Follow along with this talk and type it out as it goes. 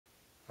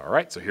All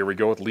right, so here we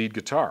go with lead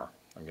guitar.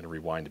 I'm going to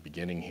rewind the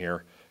beginning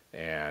here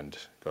and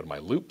go to my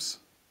loops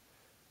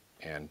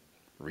and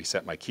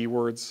reset my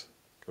keywords,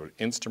 go to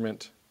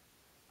instrument,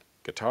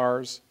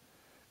 guitars,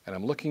 and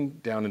I'm looking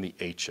down in the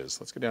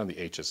H's. Let's go down to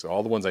the H's. So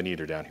all the ones I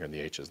need are down here in the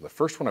H's. The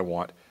first one I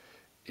want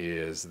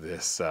is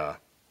this, where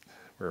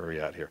are we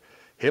at here?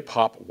 Hip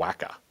Hop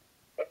Wacka.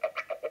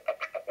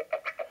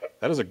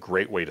 That is a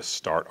great way to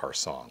start our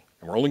song.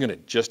 And we're only going to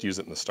just use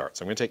it in the start.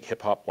 So I'm going to take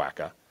Hip Hop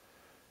Wacka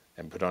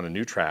and put on a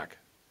new track,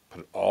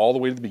 put it all the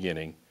way to the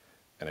beginning,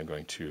 and I'm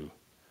going to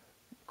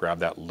grab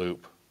that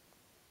loop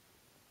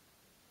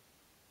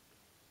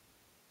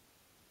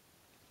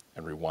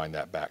and rewind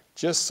that back,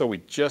 just so we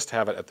just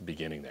have it at the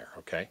beginning there,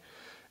 okay?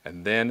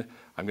 And then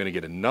I'm going to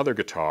get another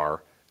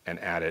guitar and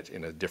add it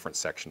in a different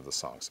section of the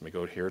song. So let me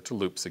go here to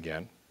loops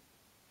again.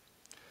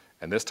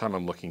 And this time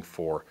I'm looking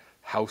for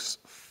House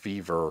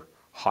Fever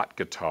Hot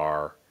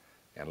Guitar,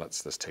 and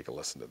let's just take a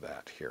listen to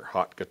that here.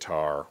 Hot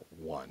Guitar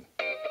 1.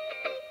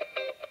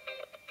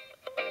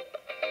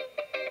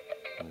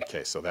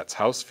 Okay, so that's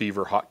House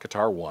Fever Hot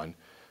Guitar 1. I'm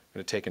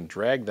going to take and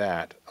drag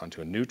that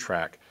onto a new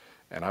track,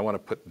 and I want to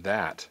put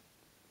that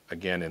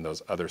again in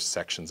those other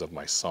sections of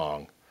my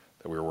song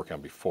that we were working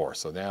on before.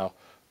 So now,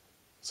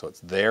 so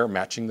it's there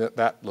matching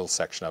that little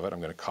section of it. I'm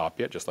going to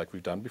copy it just like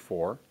we've done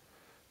before.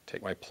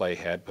 Take my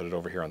playhead, put it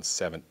over here on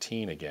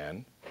 17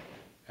 again,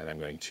 and I'm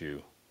going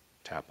to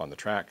tap on the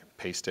track,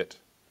 paste it,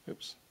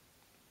 oops,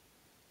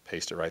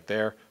 paste it right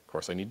there. Of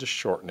course I need to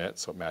shorten it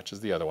so it matches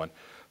the other one.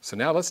 So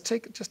now let's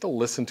take just a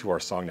listen to our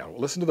song now.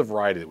 Listen to the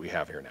variety that we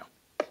have here now.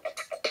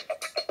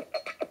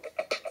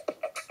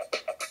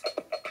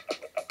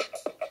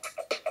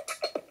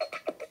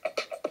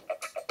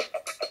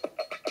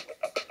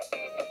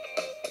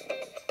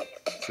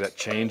 See that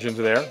change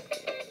into there?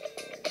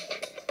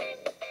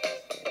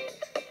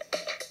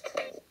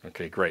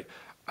 Okay, great.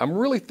 I'm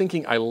really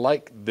thinking I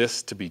like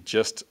this to be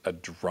just a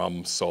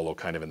drum solo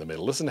kind of in the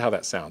middle. Listen to how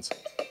that sounds.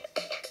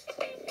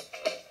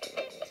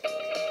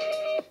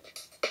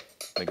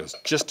 And it goes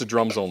just to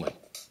drums only.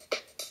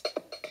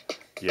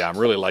 Yeah, I'm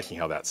really liking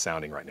how that's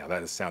sounding right now.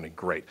 That is sounding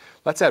great.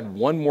 Let's add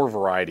one more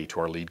variety to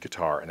our lead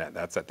guitar, and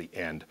that's at the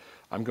end.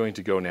 I'm going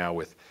to go now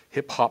with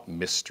Hip Hop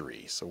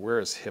Mystery. So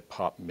where is Hip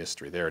Hop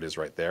Mystery? There it is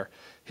right there.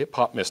 Hip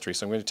Hop Mystery.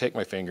 So I'm going to take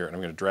my finger and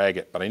I'm going to drag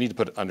it, but I need to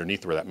put it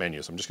underneath where that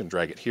menu. So I'm just going to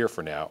drag it here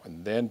for now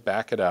and then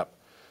back it up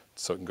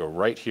so it can go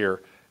right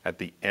here at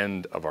the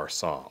end of our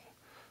song.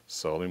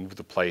 So let me move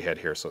the playhead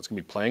here. So it's going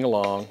to be playing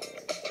along,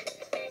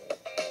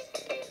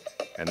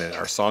 and then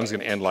our song's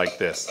going to end like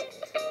this.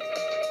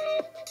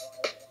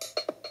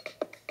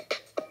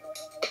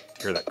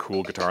 Hear that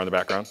cool guitar in the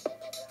background?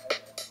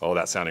 Oh,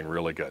 that's sounding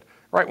really good.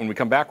 All right, when we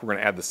come back, we're going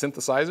to add the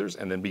synthesizers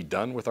and then be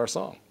done with our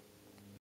song.